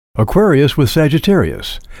Aquarius with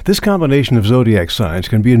Sagittarius. This combination of zodiac signs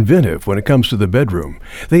can be inventive when it comes to the bedroom.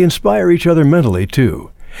 They inspire each other mentally,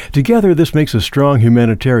 too. Together, this makes a strong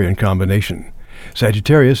humanitarian combination.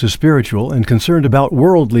 Sagittarius is spiritual and concerned about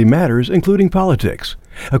worldly matters, including politics.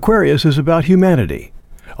 Aquarius is about humanity.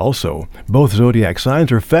 Also, both zodiac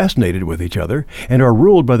signs are fascinated with each other and are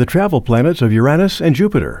ruled by the travel planets of Uranus and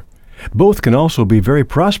Jupiter. Both can also be very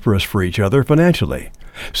prosperous for each other financially.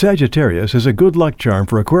 Sagittarius is a good luck charm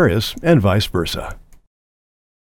for Aquarius and vice versa.